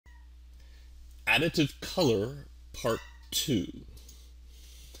Additive Color Part 2.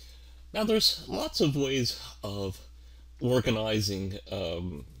 Now there's lots of ways of organizing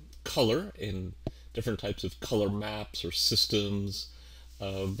color in different types of color maps or systems.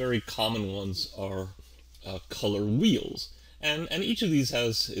 Very common ones are color wheels, and each of these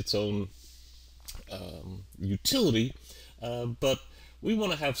has its own utility, but we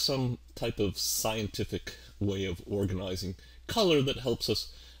want to have some type of scientific way of organizing color that helps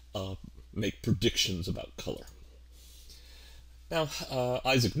us make predictions about color. Now,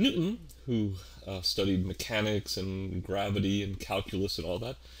 Isaac Newton, who studied mechanics and gravity and calculus and all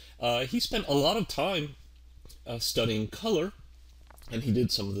that, he spent a lot of time studying color, and he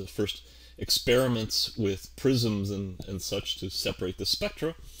did some of the first experiments with prisms and such to separate the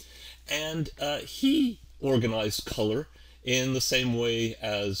spectra. And he organized color in the same way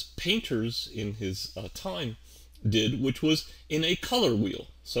as painters in his time did, which was in a color wheel.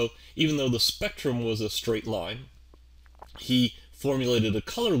 So even though the spectrum was a straight line, he formulated a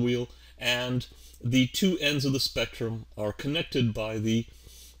color wheel, and the two ends of the spectrum are connected by the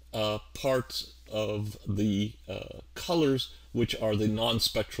part of the colors which are the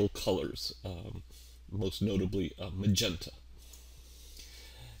non-spectral colors, most notably magenta.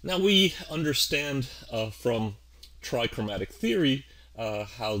 Now we understand from trichromatic theory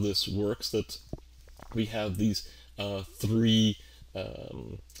how this works, that we have these three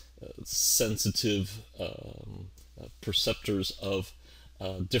sensitive perceptors of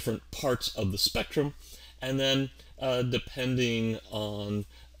different parts of the spectrum, and then depending on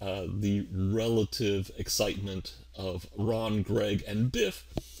the relative excitement of Ron, Greg, and Biff,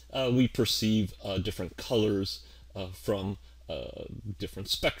 we perceive different colors from different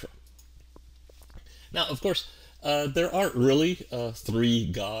spectra. Now, of course, there aren't really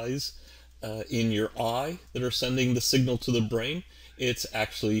three guys in your eye that are sending the signal to the brain. It's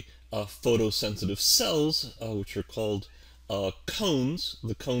actually photosensitive cells, which are called cones.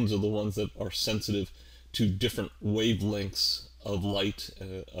 The cones are the ones that are sensitive to different wavelengths of light,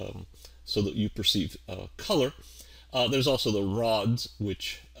 so that you perceive color. There's also the rods,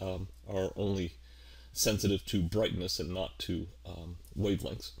 which are only sensitive to brightness and not to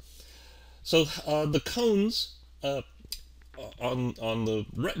wavelengths. So the cones on the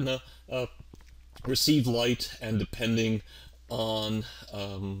retina receive light, and depending on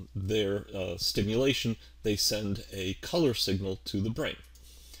their stimulation, they send a color signal to the brain.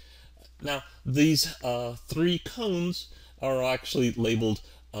 Now, these three cones are actually labeled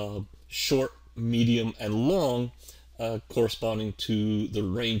short, medium, and long, corresponding to the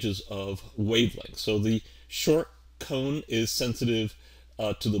ranges of wavelengths. So the short cone is sensitive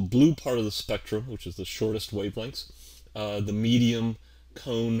to the blue part of the spectrum, which is the shortest wavelengths. The medium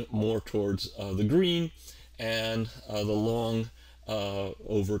cone more towards the green, and the long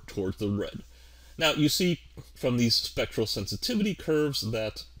over towards the red. Now you see from these spectral sensitivity curves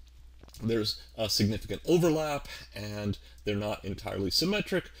that there's a significant overlap, and they're not entirely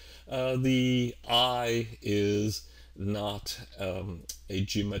symmetric. The eye is not a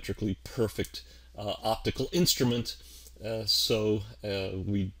geometrically perfect optical instrument, so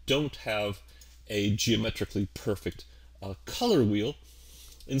we don't have a geometrically perfect color wheel.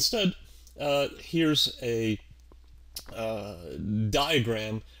 Instead, here's a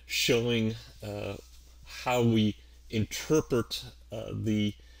diagram showing how we interpret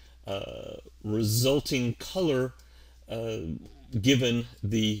the resulting color given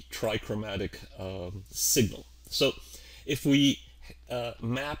the trichromatic signal. So if we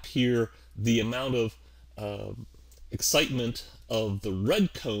map here the amount of excitement of the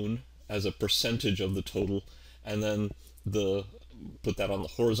red cone as a percentage of the total, and then put that on the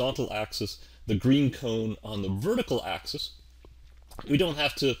horizontal axis, the green cone on the vertical axis, we don't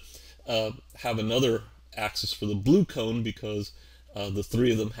have to have another axis for the blue cone, because the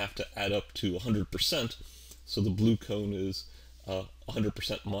three of them have to add up to 100%. So the blue cone is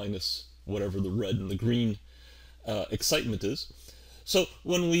 100% minus whatever the red and the green excitement is. So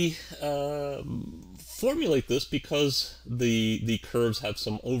when we formulate this, because the curves have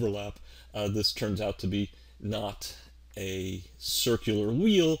some overlap, this turns out to be not a circular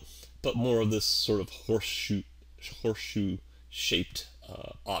wheel, but more of this sort of horseshoe-shaped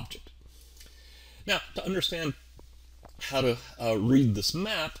object. Now, to understand how to read this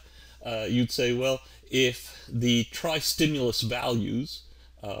map, you'd say, well, if the tri-stimulus values,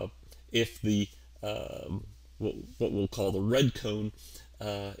 if the what we'll call the red cone,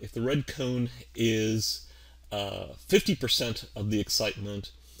 if the red cone is 50% of the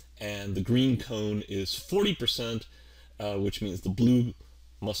excitement, and the green cone is 40%, which means the blue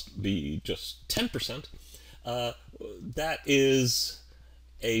must be just 10%, that is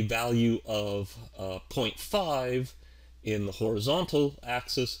a value of 0.5 in the horizontal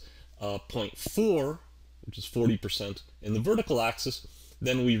axis, 0.4, which is 40% in the vertical axis,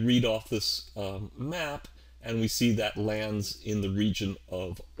 then we read off this map and we see that lands in the region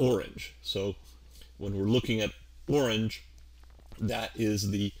of orange. So when we're looking at orange, that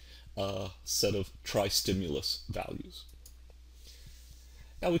is the set of tri-stimulus values.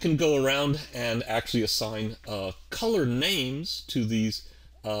 Now we can go around and actually assign color names to these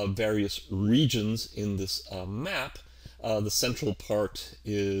various regions in this map. The central part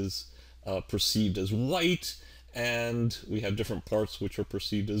is perceived as white, and we have different parts which are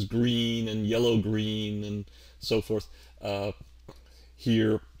perceived as green and yellow-green and so forth.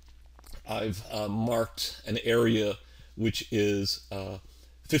 Here I've marked an area which is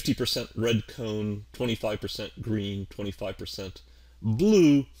 50% red cone, 25% green, 25%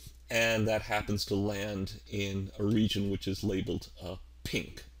 blue, and that happens to land in a region which is labeled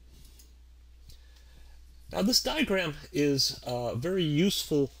pink. Now this diagram is a very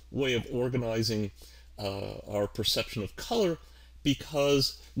useful way of organizing our perception of color,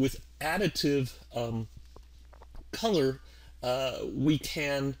 because with additive color we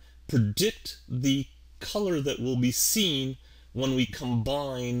can predict the color that will be seen when we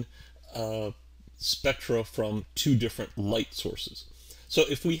combine spectra from two different light sources. So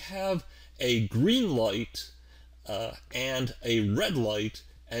if we have a green light and a red light,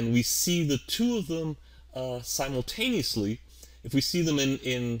 and we see the two of them simultaneously, if we see them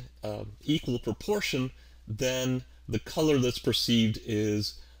in equal proportion, then the color that's perceived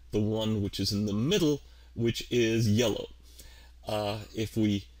is the one which is in the middle, which is yellow. If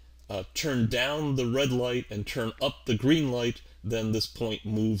we turn down the red light and turn up the green light, then this point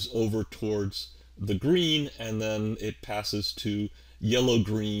moves over towards the green, and then it passes to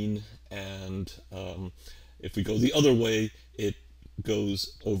yellow-green, and if we go the other way, it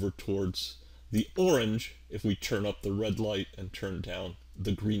goes over towards the orange if we turn up the red light and turn down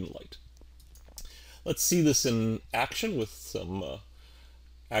the green light. Let's see this in action with some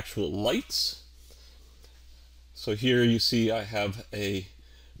actual lights. So here you see I have a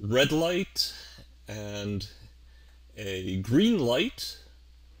red light and a green light,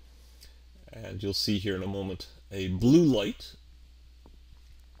 and you'll see here in a moment a blue light.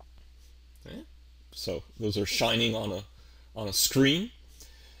 Okay. So those are shining on a screen.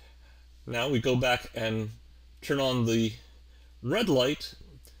 Now we go back and turn on the red light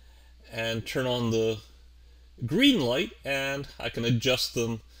and turn on the green light, and I can adjust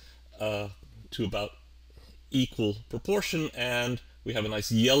them to about equal proportion, and we have a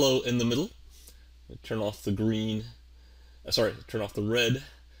nice yellow in the middle. Turn off the green, turn off the red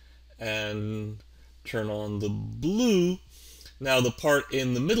and turn on the blue. Now the part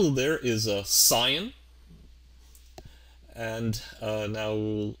in the middle there is a cyan, and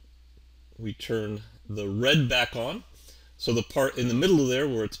now we turn the red back on. So the part in the middle there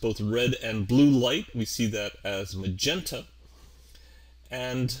where it's both red and blue light, we see that as magenta.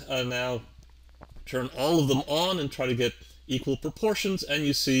 And now turn all of them on and try to get equal proportions, and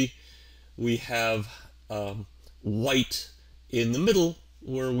you see we have white in the middle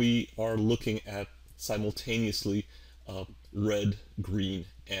where we are looking at simultaneously red, green,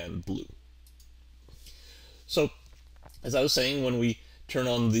 and blue. So as I was saying, when we turn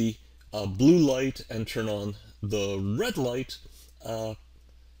on the blue light and turn on the red light,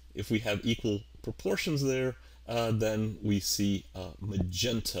 if we have equal proportions there, then we see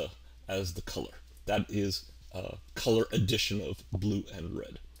magenta as the color. That is color addition of blue and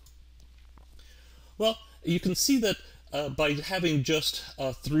red. Well, you can see that by having just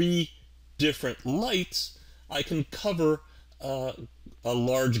 3 different lights, I can cover a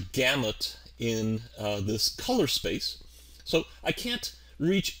large gamut in this color space. So I can't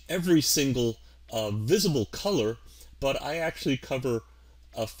reach every single visible color, but I actually cover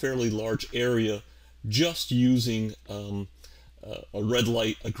a fairly large area just using a red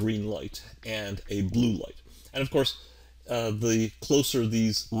light, a green light, and a blue light. And of course, the closer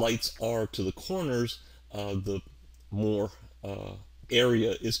these lights are to the corners, the more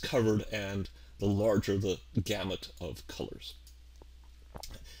area is covered and the larger the gamut of colors.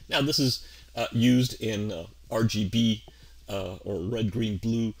 Now this is used in RGB or red, green,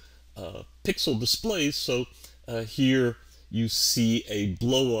 blue pixel displays. So here you see a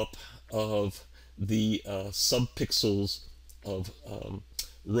blow up of the subpixels of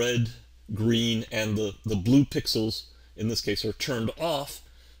red, green, and the blue pixels in this case are turned off.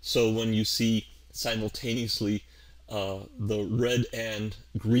 So when you see simultaneously the red and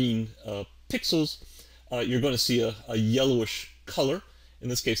green pixels, you're going to see a yellowish color. In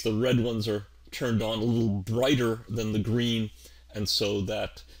this case, the red ones are turned on a little brighter than the green, and so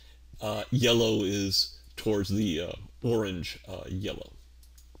that yellow is towards the orange yellow.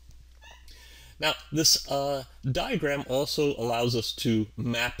 Now, this diagram also allows us to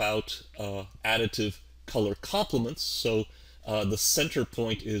map out additive color complements. So the center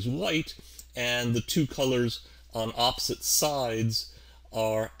point is white, and the two colors on opposite sides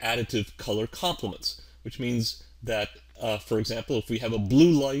are additive color complements, which means that, for example, if we have a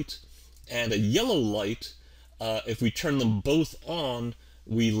blue light and a yellow light, if we turn them both on,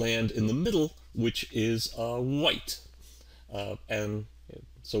 we land in the middle, which is white. And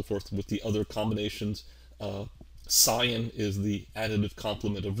so forth with the other combinations. Cyan is the additive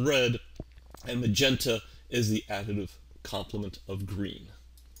complement of red, and magenta is the additive complement of green.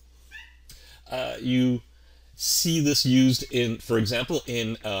 You see this used in, for example,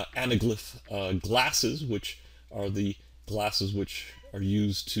 in anaglyph glasses, which are the glasses which are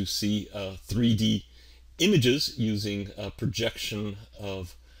used to see 3D images using projection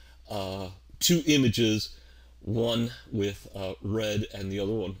of two images, one with red and the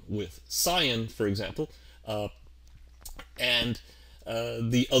other one with cyan, for example. And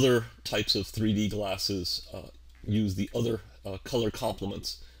the other types of 3D glasses use the other color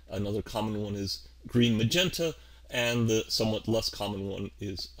complements. Another common one is green magenta, and the somewhat less common one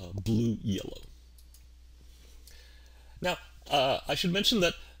is blue yellow. Now, I should mention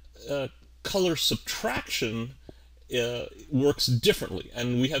that color subtraction works differently,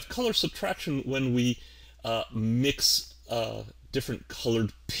 and we have color subtraction when we mix different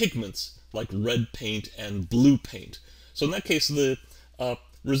colored pigments like red paint and blue paint. So in that case, the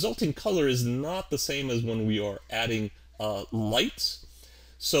resulting color is not the same as when we are adding lights.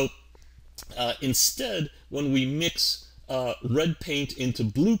 So instead, when we mix red paint into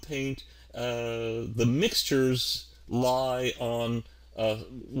blue paint, the mixtures lie on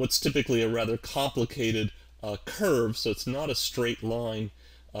what's typically a rather complicated curve, so it's not a straight line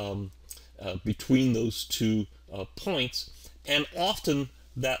between those two points, and often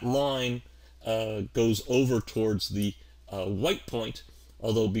that line goes over towards the white point,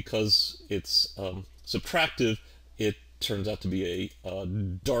 although because it's subtractive, it turns out to be a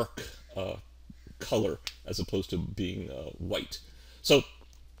dark color as opposed to being white. So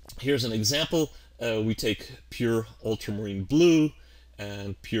here's an example. We take pure ultramarine blue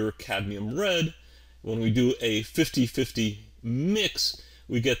and pure cadmium red. When we do a 50-50 mix,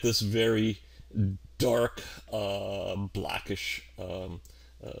 we get this very dark, blackish,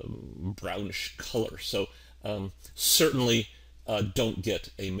 brownish color. So certainly don't get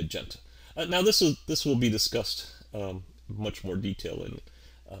a magenta. Now this will be discussed much more detail in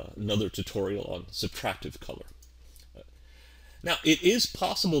another tutorial on subtractive color. Now it is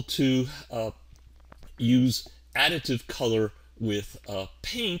possible to use additive color with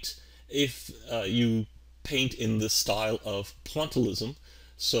paint if you paint in the style of pointillism.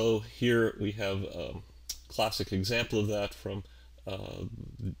 So here we have a classic example of that from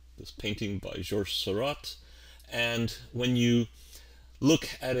this painting by Georges Seurat. And when you look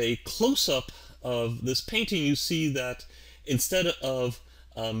at a close-up of this painting, you see that instead of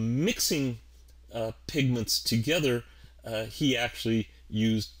mixing pigments together, he actually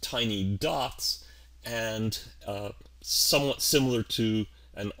used tiny dots, and somewhat similar to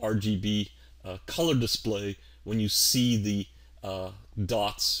an RGB color display, when you see the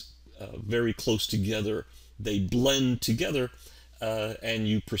dots very close together, they blend together, and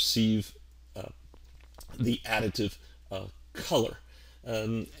you perceive the additive color.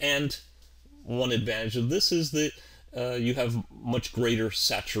 And one advantage of this is that you have much greater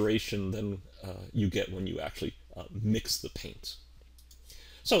saturation than you get when you actually mix the paints.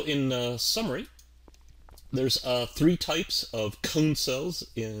 So in summary, there's three types of cone cells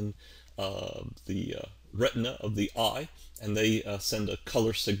in the retina of the eye, and they send a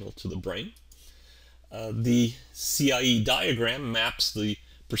color signal to the brain. The CIE diagram maps the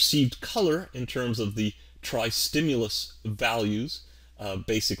perceived color in terms of the tri-stimulus values,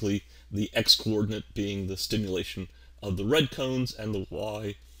 basically the x-coordinate being the stimulation of the red cones and the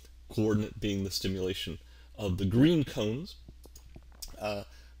y-coordinate being the stimulation of the green cones.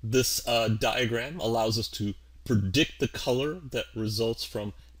 This diagram allows us to predict the color that results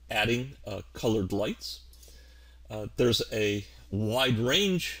from adding colored lights. There's a wide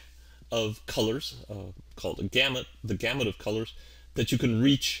range of colors called a gamut, the gamut of colors, that you can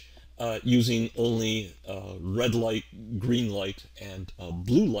reach using only red light, green light, and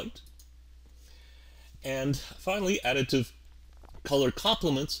blue light. And finally, additive color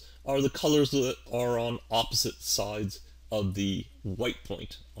complements are the colors that are on opposite sides of the white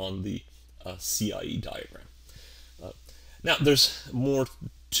point on the CIE diagram. Now, there's more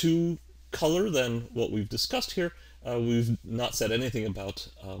to color than what we've discussed here, we've not said anything about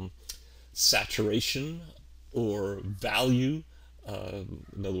saturation or value,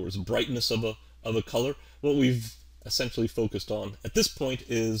 in other words, brightness of a color. What we've essentially focused on at this point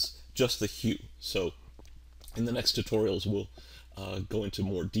is just the hue. So in the next tutorials, we'll go into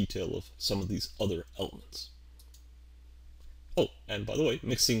more detail of some of these other elements. Oh, and by the way,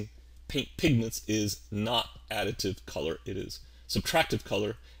 mixing paint pigments is not additive color, it is subtractive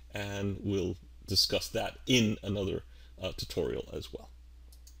color, and we'll discuss that in another tutorial as well.